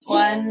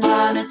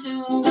one or two,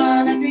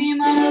 one or three,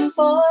 one or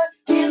four.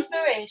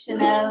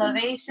 Inspiration,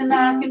 elevation,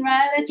 knocking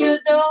right at your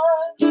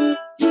door.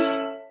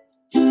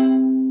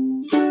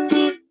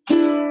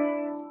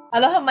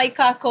 Aloha, my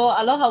kako.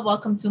 Aloha,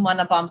 welcome to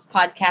Mana Bombs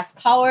podcast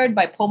powered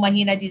by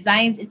Pomahina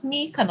Designs. It's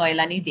me,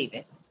 Kanoilani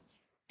Davis.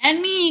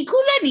 And me,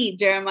 Kulani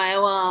Jeremiah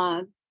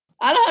Wong.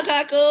 Aloha,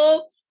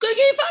 kako.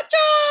 Kuki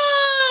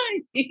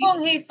Fachoy!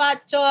 Kung hei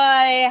fat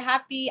choy.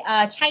 Happy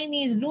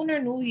Chinese Lunar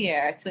New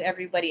Year to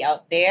everybody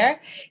out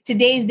there.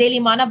 Today's Daily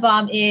Mana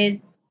Bomb is,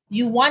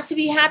 you want to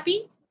be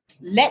happy?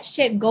 Let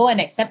shit go and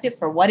accept it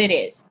for what it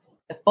is.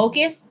 The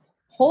focus,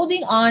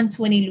 holding on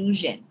to an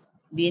illusion.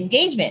 The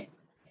engagement.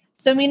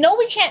 So we know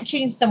we can't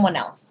change someone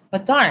else,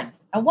 but darn,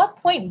 at what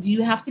point do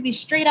you have to be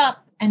straight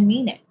up and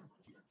mean it?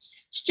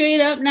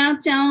 Straight up now,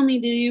 tell me,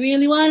 do you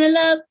really want to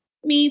love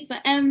me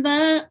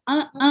forever?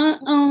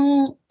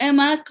 Am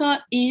I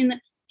caught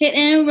in hit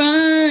and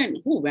run?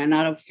 Ooh, ran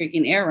out of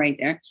freaking air right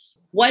there.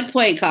 What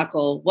point,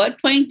 Kako? What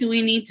point do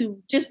we need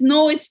to just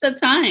know it's the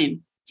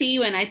time? See,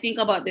 when I think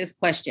about this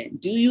question,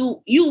 do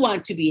you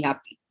want to be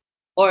happy?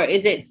 Or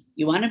is it,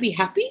 you want to be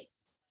happy?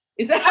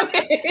 Is that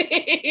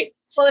okay?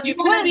 Well, if you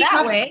put it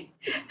that way.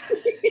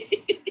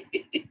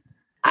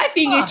 I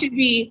think it should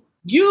be,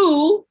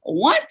 you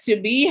want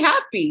to be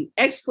happy!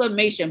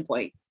 Exclamation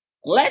point.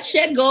 Let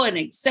shit go and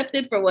accept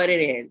it for what it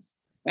is.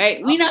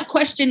 Right? We're not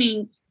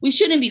questioning. We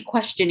shouldn't be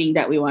questioning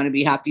that we want to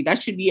be happy.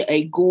 That should be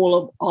a goal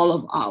of all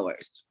of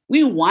ours.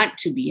 We want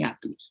to be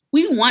happy.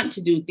 We want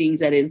to do things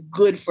that is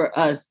good for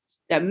us,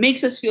 that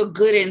makes us feel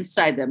good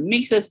inside, that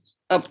makes us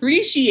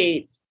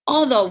appreciate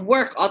all the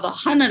work, all the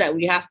hana that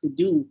we have to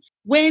do.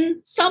 When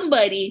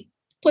somebody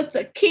puts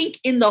a kink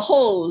in the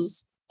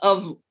hose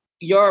of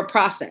your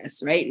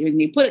process, right? When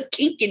you put a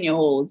kink in your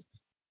hose,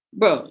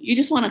 bro, you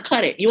just want to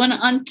cut it. You want to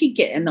unkink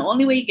it. And the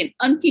only way you can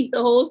unkink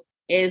the hose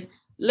is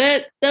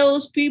let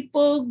those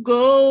people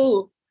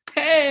go.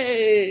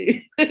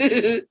 Hey,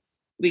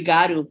 we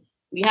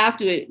have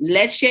to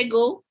let shit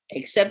go,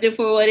 accept it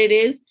for what it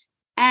is.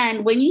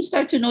 And when you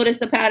start to notice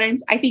the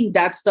patterns, I think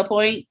that's the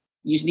point.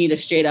 You just need to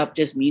straight up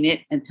just mean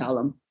it and tell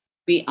them.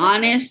 Be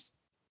honest,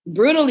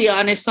 brutally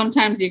honest.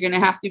 Sometimes you're going to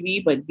have to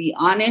be, but be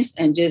honest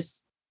and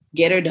just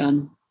get her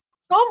done.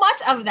 So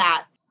much of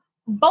that,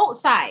 both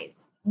sides.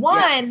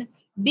 One,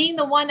 being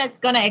the one that's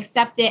going to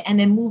accept it and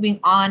then moving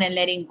on and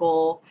letting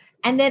go.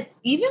 And then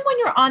even when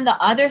you're on the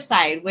other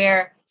side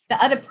where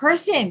the other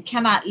person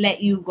cannot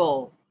let you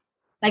go,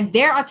 like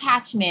their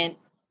attachment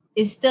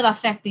is still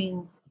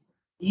affecting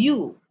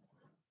you.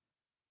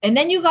 And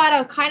then you got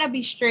to kind of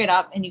be straight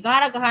up and you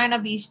got to kind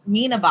of be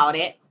mean about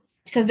it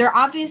because they're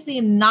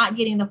obviously not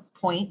getting the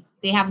point.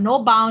 They have no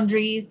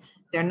boundaries.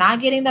 They're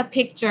not getting the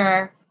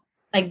picture.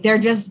 Like they're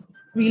just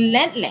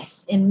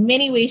relentless in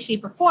many ways,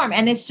 shape, or form.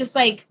 And it's just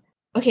like,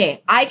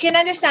 okay, I can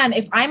understand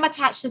if I'm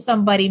attached to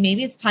somebody,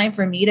 maybe it's time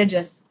for me to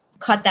just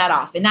cut that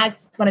off. And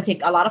that's going to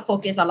take a lot of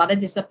focus, a lot of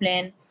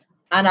discipline,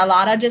 and a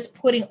lot of just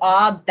putting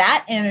all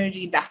that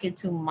energy back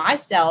into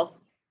myself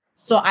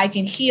so I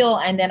can heal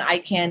and then I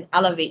can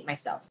elevate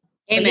myself.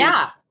 Amen. But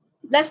yeah,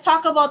 let's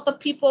talk about the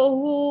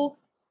people who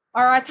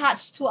are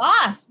attached to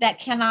us that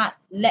cannot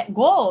let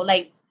go.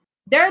 Like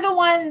they're the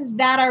ones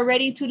that are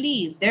ready to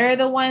leave. They're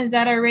the ones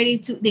that are ready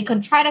to, they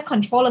can try to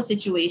control a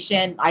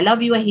situation. I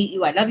love you, I hate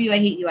you. I love you, I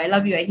hate you. I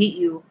love you, I hate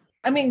you.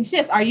 I mean,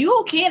 sis, are you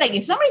okay? Like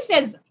if somebody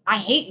says, I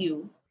hate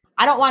you,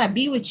 I don't want to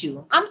be with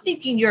you, I'm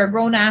thinking you're a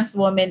grown-ass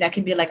woman that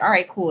can be like, all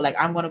right, cool. Like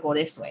I'm going to go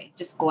this way.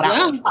 Just go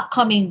that way. Stop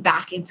coming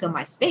back into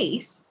my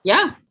space.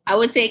 Yeah. I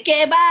would say,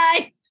 okay,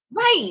 bye.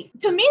 Right.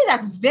 To me,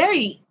 that's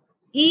very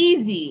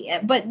easy.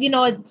 But, you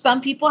know,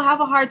 some people have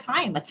a hard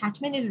time.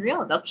 Attachment is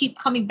real. They'll keep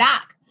coming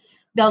back.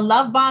 They'll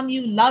love bomb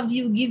you, love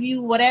you, give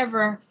you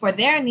whatever for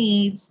their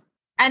needs,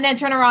 and then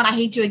turn around, I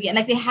hate you again.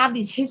 Like they have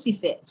these hissy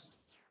fits.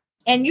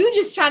 And you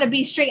just try to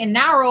be straight and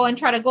narrow and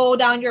try to go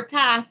down your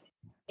path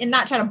and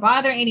not try to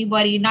bother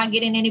anybody, not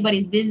get in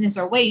anybody's business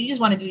or way. You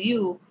just want to do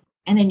you.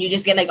 And then you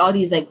just get like all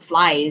these like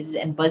flies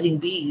and buzzing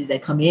bees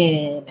that come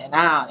in and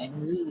out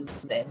and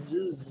zzz and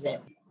zzz.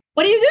 And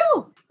what do you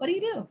do? What do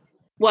you do?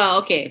 Well,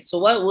 okay. So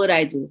what would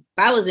I do?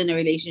 If I was in a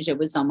relationship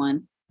with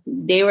someone,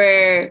 they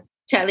were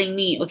telling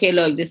me, okay,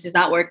 look, this is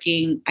not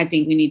working. I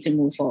think we need to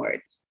move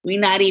forward. We're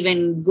not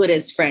even good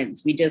as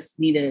friends. We just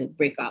need to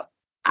break up.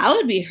 I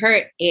would be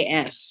hurt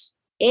AF.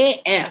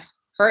 AF.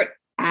 Hurt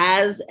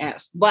as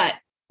F. But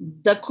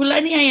the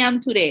Kulani I am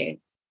today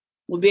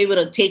will be able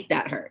to take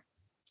that hurt.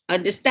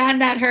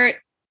 Understand that hurt.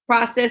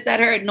 Process that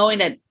hurt. Knowing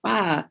that,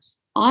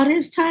 all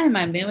this time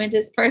I've been with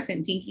this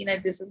person thinking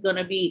that this is going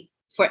to be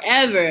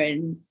forever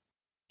and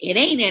it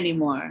ain't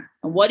anymore.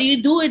 And what do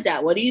you do with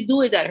that? What do you do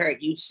with that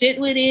hurt? You sit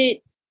with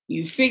it.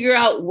 You figure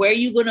out where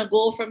you're going to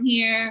go from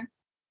here,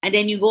 and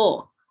then you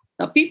go.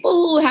 The people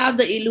who have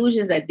the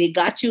illusions that they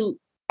got you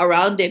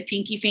around their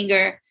pinky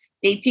finger,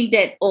 they think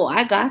that, oh,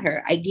 I got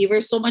her. I give her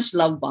so much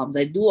love bombs.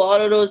 I do all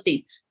of those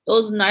things.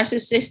 Those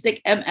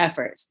narcissistic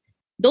MFers.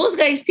 Those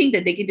guys think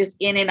that they can just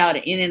in and out,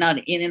 in and out,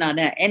 in and out,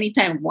 and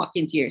anytime walk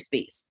into your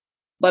space.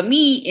 But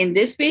me, in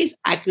this space,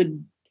 I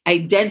could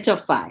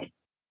identify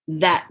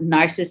that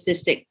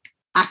narcissistic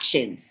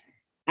actions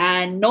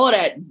and know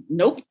that,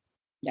 nope,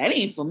 that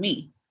ain't for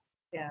me.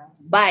 Yeah.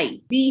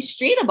 Bye. Be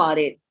straight about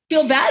it.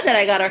 Feel bad that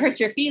I got to hurt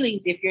your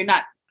feelings if you're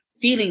not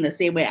feeling the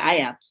same way I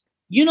am.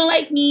 You don't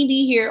like me,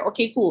 be here.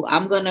 Okay, cool.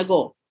 I'm going to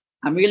go.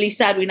 I'm really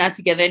sad we're not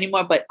together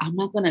anymore, but I'm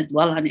not going to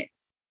dwell on it.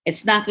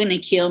 It's not going to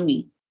kill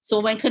me. So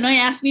when Kanoy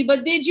asked me,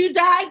 but did you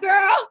die,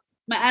 girl?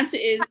 My answer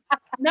is,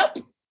 nope.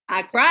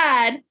 I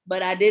cried,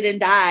 but I didn't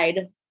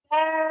die.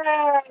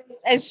 Yes.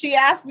 And she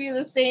asked me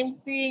the same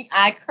thing.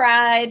 I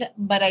cried,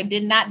 but I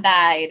did not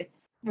die.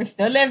 We're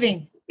still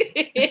living.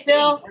 We're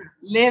still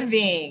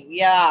living.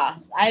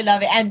 Yes. I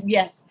love it. And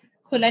yes,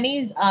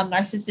 Kulani's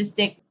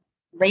narcissistic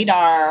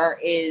radar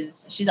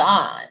she's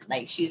on.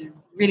 Like she's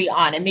really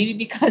on. And maybe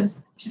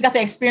because she's got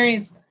to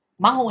experience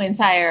my whole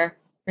entire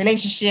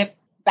relationship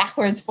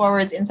backwards,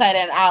 forwards, inside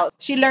and out.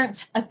 She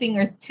learned a thing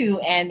or two,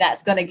 and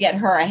that's going to get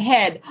her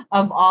ahead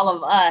of all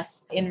of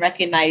us in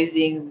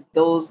recognizing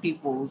those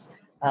people's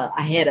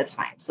ahead of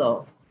time.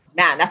 So,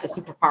 man, that's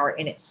a superpower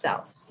in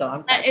itself. So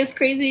I'm glad. It's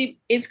crazy.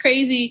 It's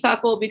crazy,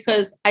 Kako,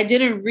 because I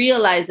didn't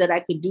realize that I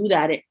could do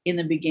that in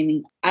the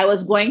beginning. I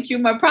was going through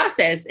my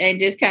process and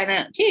just kind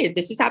of, okay,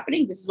 this is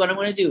happening. This is what I'm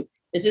going to do.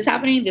 This is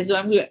happening. This is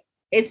what I'm doing.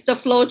 It's the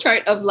flow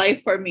chart of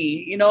life for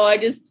me. You know, I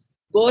just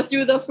go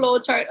through the flow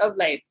chart of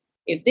life.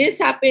 If this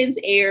happens,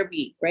 A or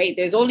B, right?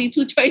 There's only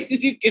two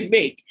choices you can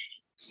make.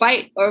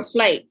 Fight or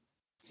flight.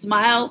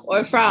 Smile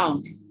or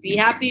frown. Be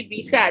happy,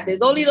 be sad. There's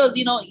only those,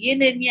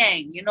 yin and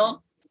yang,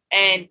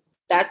 and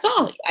that's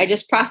all. I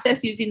just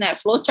process using that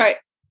flow chart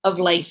of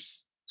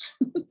life.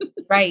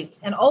 Right.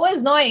 And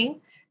always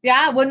knowing,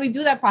 when we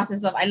do that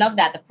process I love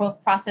that, the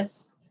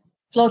process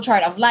flow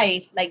chart of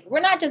life, like we're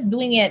not just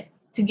doing it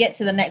to get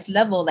to the next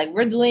level. Like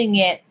we're doing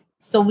it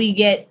so we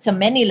get to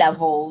many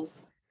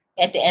levels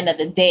at the end of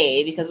the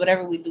day, because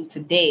whatever we do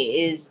today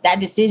is that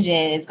decision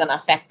is going to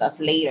affect us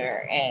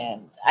later.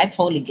 And I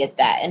totally get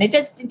that. And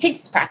it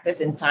takes practice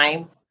and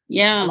time.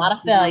 Yeah. A lot of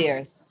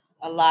failures.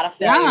 A lot of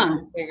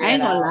failures. Yeah. I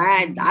ain't gonna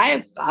lie.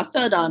 I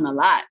fell down a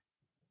lot,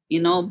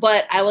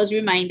 but I was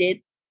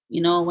reminded,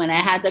 when I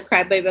had the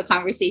crybaby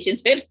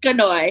conversations with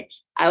Kanoy,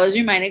 I was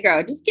reminded,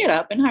 girl, just get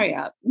up and hurry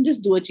up and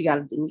just do what you got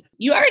to do.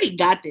 You already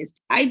got this.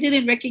 I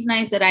didn't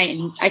recognize that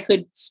I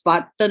could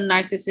spot the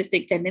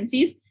narcissistic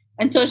tendencies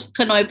until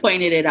Kanoy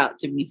pointed it out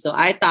to me. So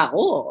I thought,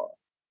 oh,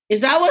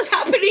 is that what's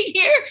happening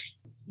here?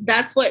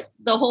 That's what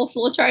the whole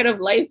flowchart of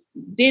life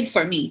did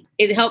for me.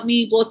 It helped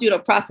me go through the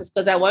process,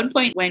 because at one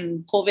point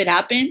when COVID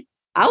happened,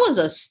 I was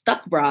a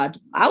stuck broad.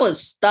 I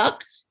was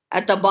stuck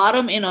at the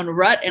bottom in a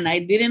rut, and I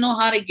didn't know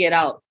how to get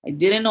out.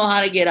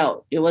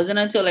 It wasn't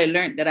until I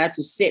learned that I had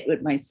to sit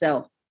with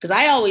myself, because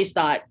I always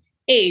thought,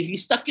 hey, if you're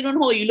stuck in a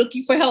hole, you're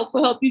looking for help,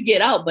 you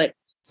get out. But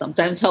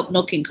sometimes help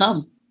no can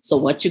come. So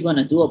what you going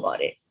to do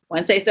about it?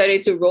 Once I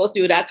started to roll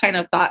through that kind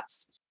of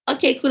thoughts,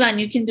 okay, Kulan,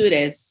 you can do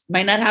this.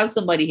 Might not have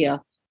somebody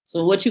here.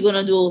 So what you going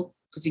to do?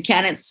 Because you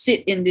cannot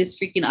sit in this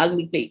freaking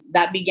ugly place.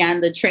 That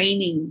began the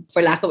training,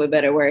 for lack of a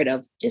better word,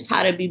 of just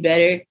how to be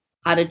better,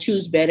 how to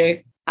choose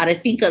better, how to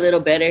think a little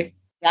better.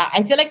 Yeah,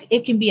 I feel like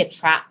it can be a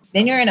trap.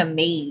 Then you're in a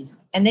maze,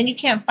 and then you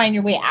can't find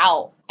your way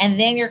out. And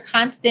then you're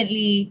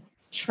constantly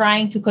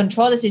trying to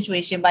control the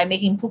situation by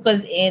making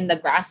pukas in the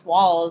grass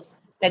walls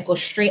that go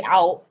straight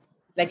out.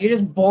 Like you're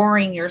just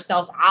boring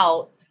yourself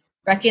out,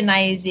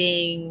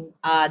 recognizing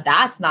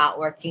that's not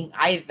working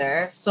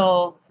either.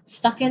 So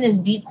stuck in this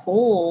deep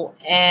hole,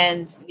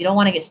 and you don't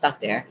want to get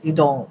stuck there. You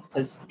don't,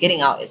 because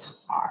getting out is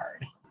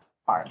hard.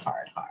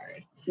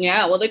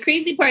 Yeah, well, the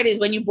crazy part is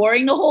when you're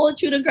boring the hole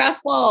through the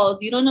grass walls,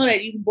 you don't know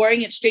that you're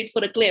boring it straight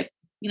for the cliff.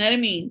 You know what I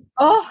mean?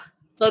 Oh,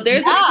 so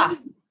there's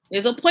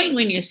a point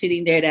when you're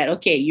sitting there that,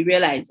 okay, you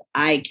realize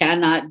I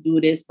cannot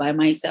do this by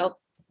myself.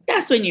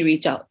 That's when you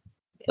reach out.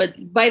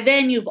 But by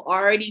then you've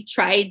already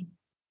tried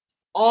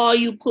all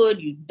you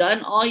could. You've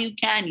done all you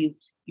can.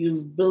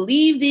 You've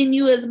believed in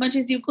you as much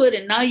as you could.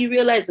 And now you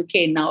realize,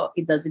 okay, now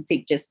it doesn't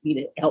take just me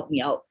to help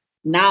me out.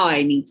 Now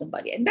I need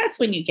somebody. And that's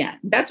when you can.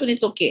 That's when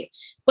it's okay.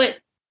 But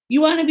you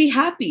want to be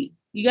happy.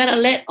 You got to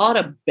let all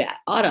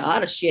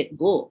the shit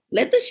go.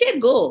 Let the shit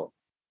go.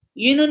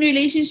 You're in a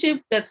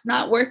relationship that's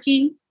not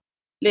working.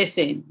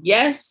 Listen,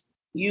 yes,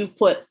 you've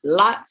put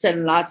lots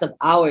and lots of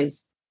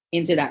hours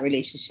into that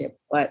relationship,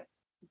 but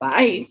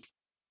bye.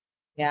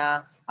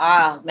 Yeah.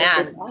 Oh,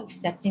 man.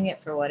 Accepting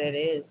it for what it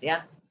is.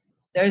 Yeah.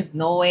 There's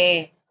no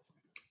way.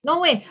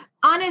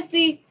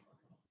 Honestly,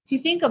 if you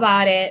think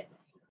about it,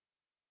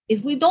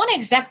 if we don't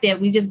accept it,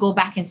 we just go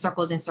back in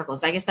circles and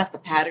circles. I guess that's the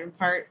pattern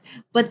part.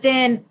 But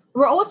then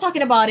we're always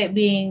talking about it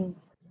being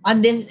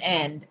on this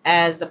end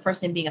as the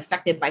person being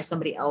affected by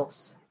somebody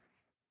else.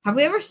 Have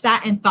we ever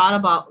sat and thought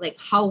about like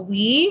how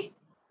we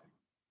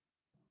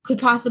could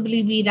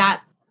possibly be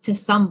that to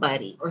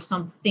somebody or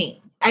something?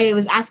 I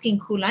was asking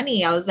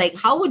Kulani, I was like,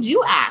 how would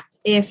you act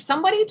if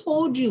somebody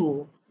told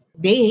you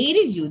they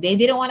hated you, they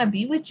didn't want to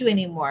be with you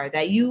anymore,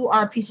 that you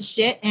are a piece of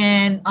shit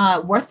and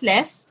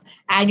worthless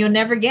and you'll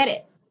never get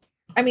it?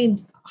 I mean,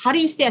 how do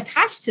you stay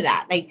attached to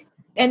that? Like,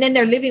 and then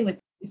they're living with,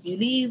 if you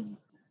leave,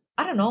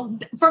 I don't know.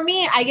 For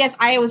me, I guess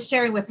I was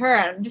sharing with her.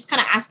 I'm just kind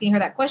of asking her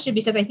that question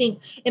because I think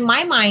in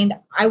my mind,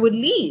 I would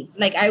leave.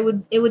 Like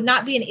it would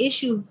not be an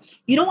issue.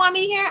 You don't want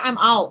me here? I'm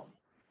out.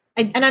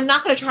 And I'm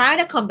not going to try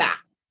to come back.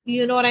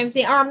 You know what I'm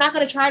saying? Or I'm not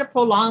going to try to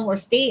prolong or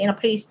stay in a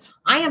place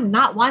I am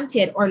not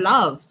wanted or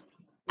loved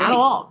at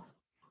all.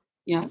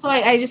 Yeah. So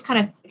I just kind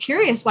of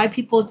curious why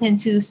people tend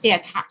to stay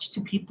attached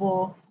to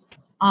people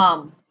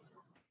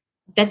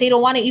that they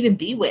don't want to even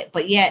be with,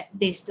 but yet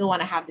they still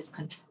want to have this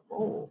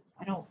control.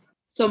 I don't.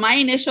 So my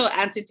initial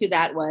answer to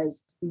that was,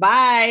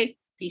 bye,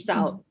 peace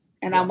out.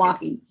 And I'm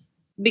walking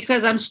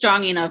because I'm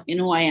strong enough in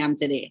who I am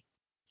today.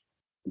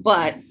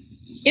 But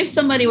if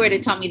somebody were to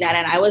tell me that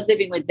and I was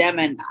living with them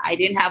and I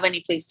didn't have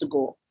any place to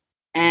go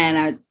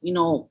and,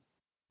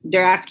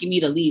 they're asking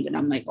me to leave and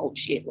I'm like, oh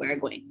shit, where am I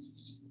going?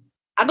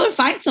 I'm going to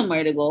find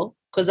somewhere to go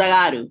because I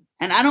got to.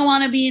 And I don't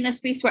want to be in a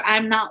space where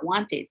I'm not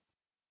wanted.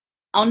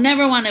 I'll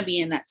never want to be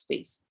in that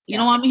space. You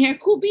don't want me here?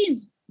 Cool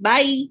beans.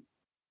 Bye.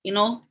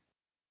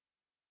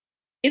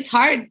 It's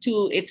hard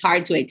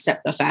to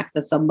accept the fact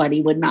that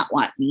somebody would not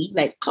want me.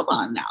 Like, come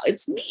on now.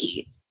 It's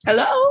me.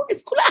 Hello?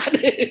 It's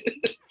Kulad.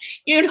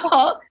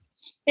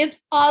 It's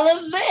all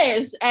of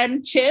this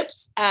and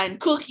chips and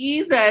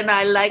cookies and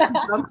I like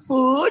junk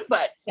food,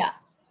 but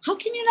how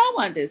can you not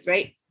want this,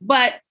 right?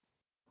 But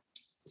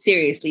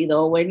seriously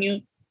though, when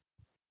you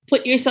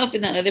put yourself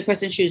in the other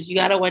person's shoes, you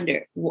got to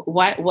wonder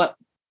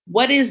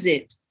what is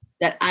it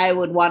that I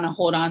would want to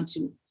hold on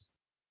to?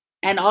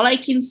 And all I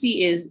can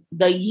see is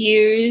the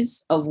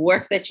years of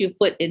work that you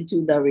put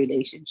into the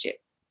relationship.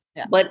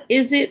 Yeah. But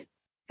is it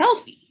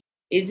healthy?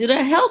 Is it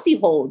a healthy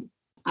hold?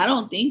 I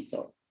don't think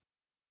so.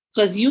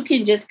 Because you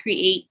can just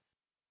create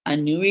a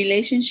new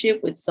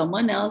relationship with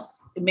someone else,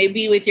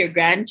 maybe with your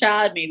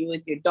grandchild, maybe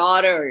with your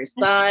daughter or your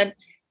son.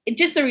 It's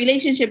just a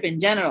relationship in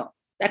general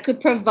that could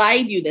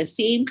provide you the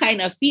same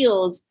kind of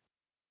feels,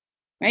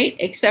 right?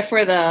 Except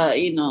for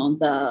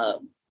the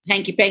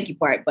hanky-panky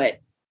part. But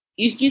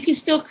you can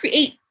still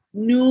create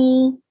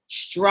new,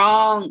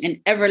 strong,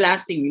 and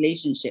everlasting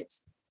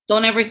relationships.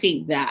 Don't ever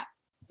think that.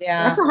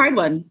 Yeah. That's a hard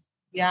one.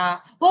 Yeah.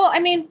 Well, I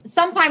mean,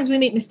 sometimes we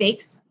make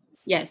mistakes.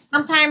 Yes.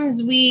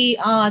 Sometimes we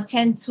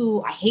tend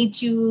to, I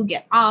hate you,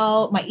 get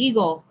out. My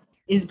ego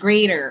is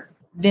greater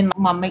than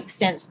my make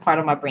sense part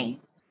of my brain.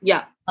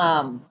 Yeah.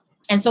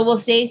 And so we'll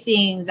say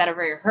things that are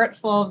very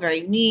hurtful,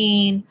 very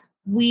mean.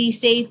 We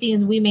say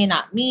things we may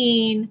not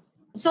mean.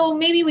 So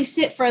maybe we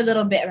sit for a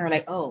little bit and we're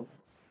like, oh,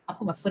 I'll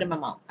put my foot in my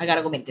mouth. I got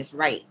to go make this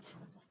right.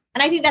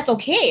 And I think that's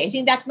okay. I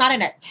think that's not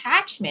an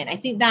attachment. I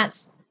think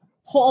that's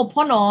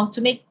ho'opono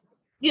to make,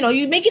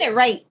 you're making it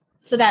right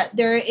so that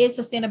there is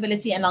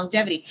sustainability and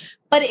longevity.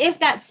 But if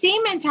that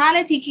same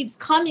mentality keeps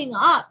coming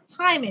up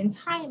time and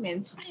time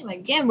and time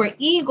again, where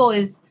ego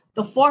is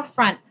the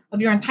forefront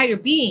of your entire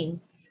being,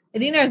 I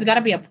think there's got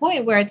to be a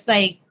point where it's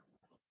like,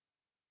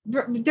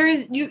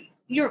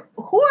 you're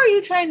who are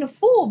you trying to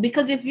fool?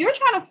 Because if you're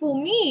trying to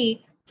fool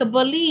me to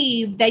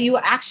believe that you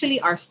actually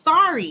are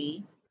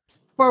sorry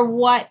for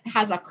what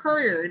has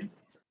occurred,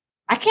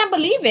 I can't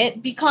believe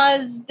it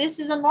because this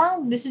is a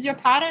norm. This is your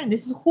pattern.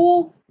 This is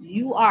who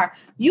you are.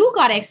 You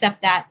got to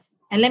accept that.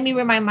 And let me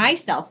remind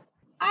myself,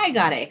 I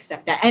got to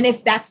accept that. And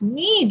if that's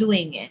me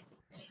doing it,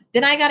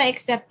 then I got to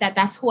accept that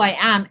that's who I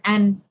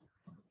am.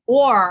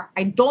 Or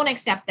I don't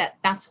accept that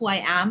that's who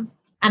I am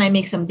and I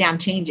make some damn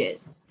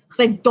changes.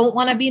 Because I don't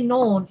want to be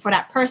known for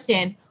that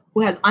person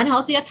who has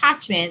unhealthy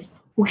attachments,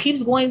 who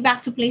keeps going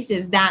back to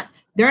places that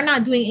they're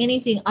not doing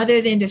anything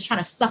other than just trying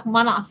to suck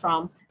mana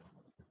from.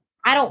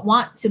 I don't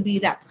want to be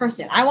that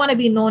person. I want to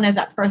be known as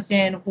that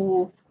person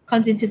who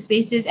comes into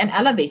spaces and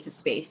elevates a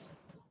space.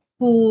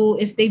 Who,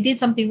 if they did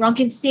something wrong,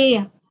 can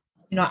say,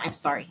 I'm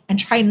sorry, and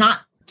try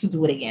not to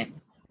do it again.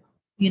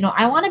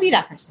 I want to be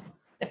that person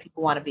that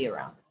people want to be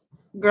around.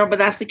 Girl, but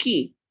that's the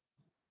key.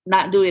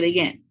 Not do it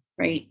again,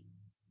 right?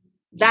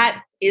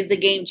 That is the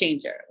game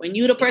changer. When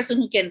you're the person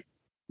who can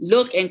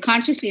look and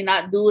consciously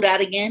not do that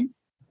again,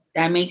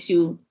 that makes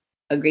you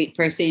a great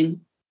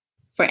person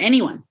for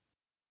anyone.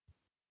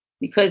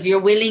 Because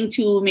you're willing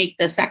to make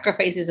the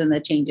sacrifices and the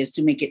changes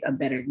to make it a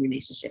better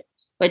relationship.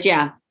 But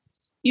yeah,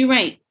 you're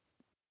right.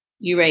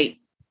 You're right.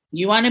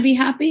 You want to be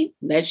happy?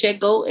 Let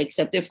shit go.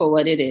 Accept it for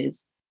what it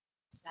is.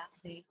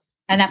 Exactly.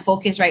 And that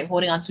focus, right?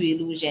 Holding on to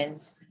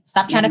illusions.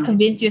 Stop trying to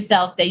convince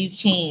yourself that you've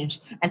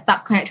changed and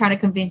stop trying to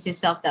convince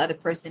yourself the other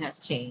person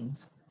has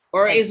changed.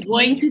 Or is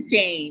going to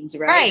change,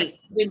 right? Right.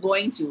 We're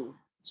going to.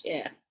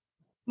 Yeah.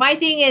 My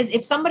thing is,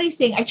 if somebody's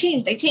saying, I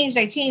changed,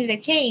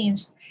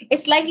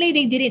 it's likely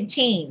they didn't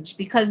change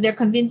because they're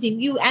convincing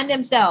you and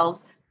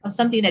themselves of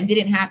something that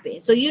didn't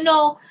happen. So,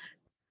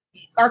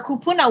 our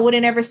kupuna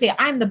wouldn't ever say,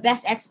 I'm the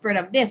best expert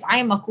of this. I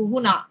am a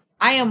kuhuna.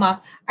 I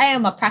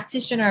am a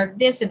practitioner of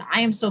this, and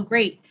I am so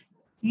great.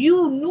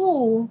 You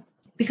knew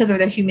because of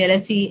their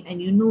humility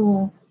and you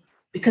knew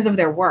because of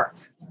their work.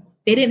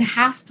 They didn't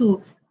have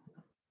to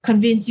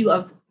convince you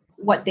of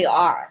what they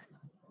are.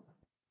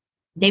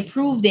 They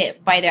proved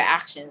it by their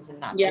actions and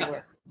not their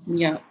words.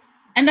 Yeah.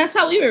 And that's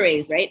how we were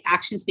raised, right?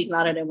 Actions speak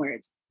louder than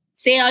words.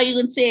 say all you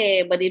can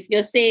say, but if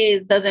your say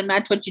doesn't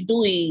match what you're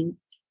doing,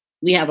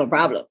 we have a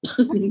problem.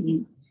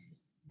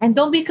 And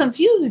don't be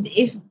confused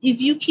if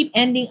you keep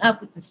ending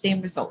up with the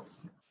same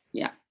results.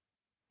 Yeah.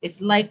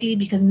 It's likely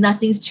because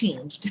nothing's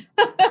changed.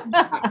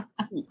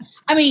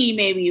 I mean,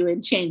 maybe you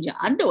would change your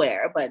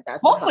underwear, but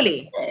that's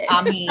hopefully.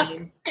 I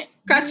mean,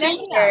 cross your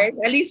fingers.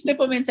 At least flip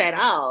them inside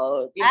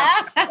out. You know?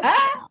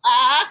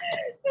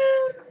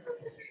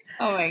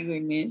 Oh my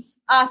goodness.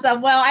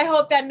 Awesome. Well, I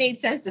hope that made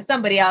sense to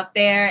somebody out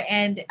there.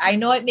 And I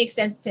know it makes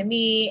sense to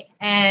me.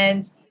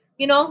 And,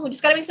 we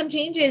just got to make some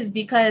changes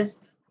because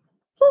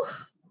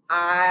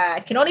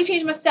I can only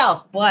change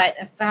myself. But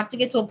if I have to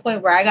get to a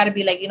point where I got to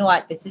be like, you know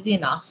what, this is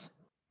enough.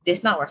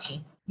 This not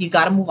working. You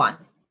got to move on.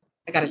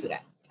 I got to do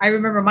that. I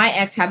remember my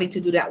ex having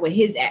to do that with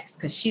his ex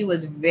because she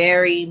was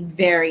very,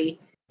 very,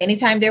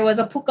 anytime there was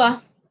a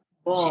puka,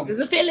 boom. She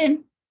was a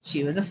villain.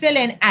 She was a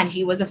villain and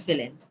he was a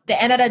villain. At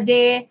the end of the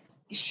day,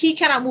 he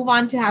cannot move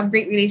on to have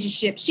great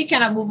relationships. She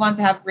cannot move on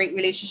to have great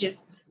relationships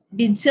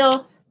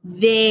until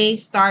they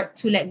start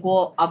to let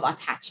go of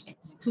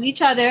attachments to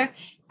each other.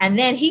 And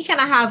then he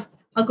cannot have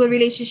a good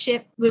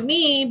relationship with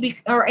me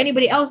or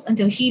anybody else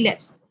until he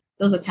lets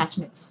those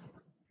attachments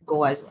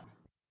go as well.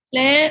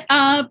 Let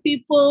our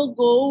people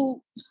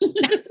go.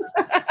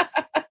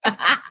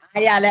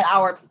 Yeah, let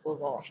our people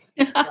go.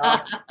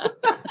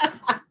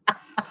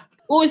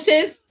 Oh,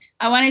 sis,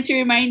 I wanted to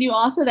remind you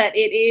also that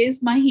it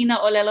is Mahina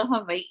Olelo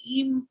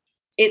Hawaii.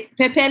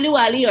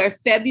 Pepeluali or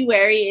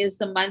February is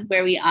the month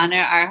where we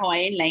honor our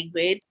Hawaiian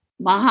language.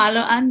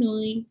 Mahalo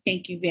Anui.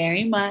 Thank you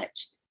very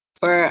much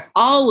for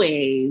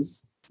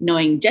always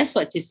knowing just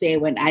what to say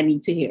when I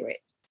need to hear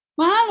it.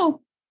 Mahalo.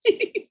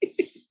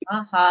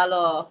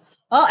 Mahalo.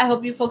 Well, I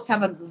hope you folks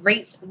have a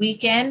great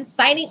weekend.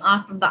 Signing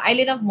off from the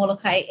island of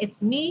Molokai,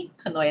 it's me,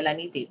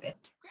 Kanoilani David.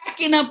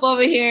 Cracking up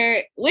over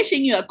here,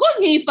 wishing you a good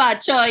hifa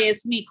choy.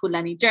 It's me,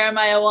 Kulani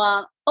Jeremiah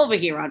Wang, over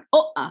here on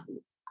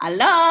Oahu.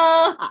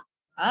 Aloha.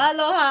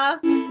 Aloha.